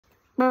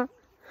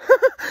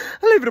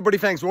Hello everybody,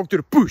 thanks. Walk to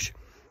the push.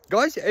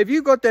 Guys, have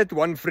you got that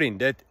one friend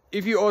that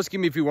if you ask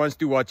him if he wants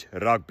to watch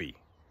rugby,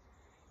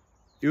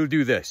 he'll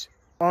do this?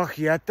 Ach,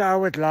 yet I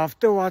would love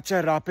to watch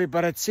a rugby,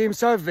 but it seems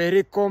so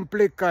very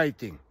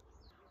complicating.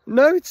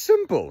 No, it's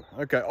simple.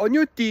 Okay, on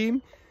your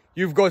team,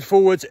 you've got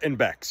forwards and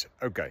backs.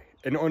 Okay,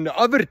 and on the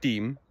other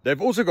team,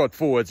 they've also got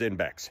forwards and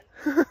backs.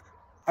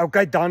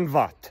 Okay, dan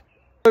wat?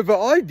 So the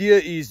idea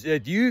is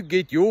that you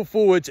get your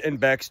forwards and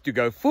backs to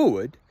go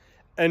forward,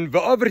 and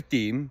the other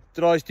team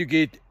tries to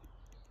get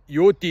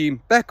your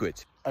team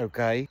backwards.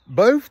 Okay.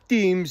 Both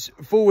teams,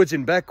 forwards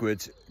and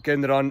backwards,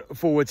 can run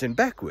forwards and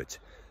backwards,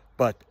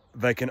 but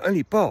they can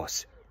only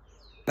pass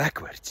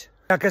backwards.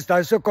 Ek is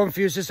nou so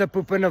confused as 'n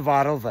poep in 'n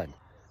warrelwind.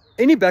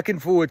 Any back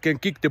and forward can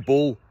kick the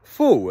ball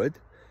forward,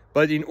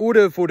 but in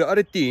order for the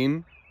other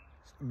team,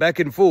 back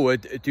and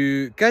forward,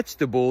 to catch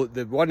the ball,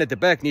 the one at the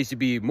back needs to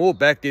be more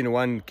back than the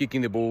one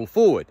kicking the ball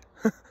forward.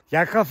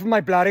 Jy gaan vir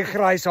my blerrie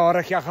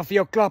grysharig, jy gaan vir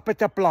jou klap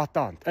met 'n plat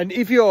hand. And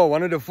if you are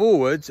one of the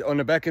forwards on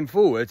the back and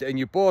forwards and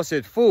you pass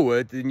it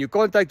forward, then you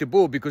can't take the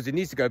ball because it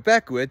needs to go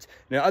backwards.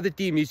 The other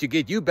team needs to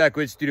get you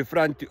backwards to the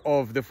front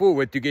of the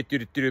forward to get to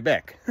the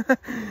back.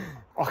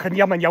 Ag,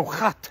 nee man, jou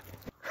gat.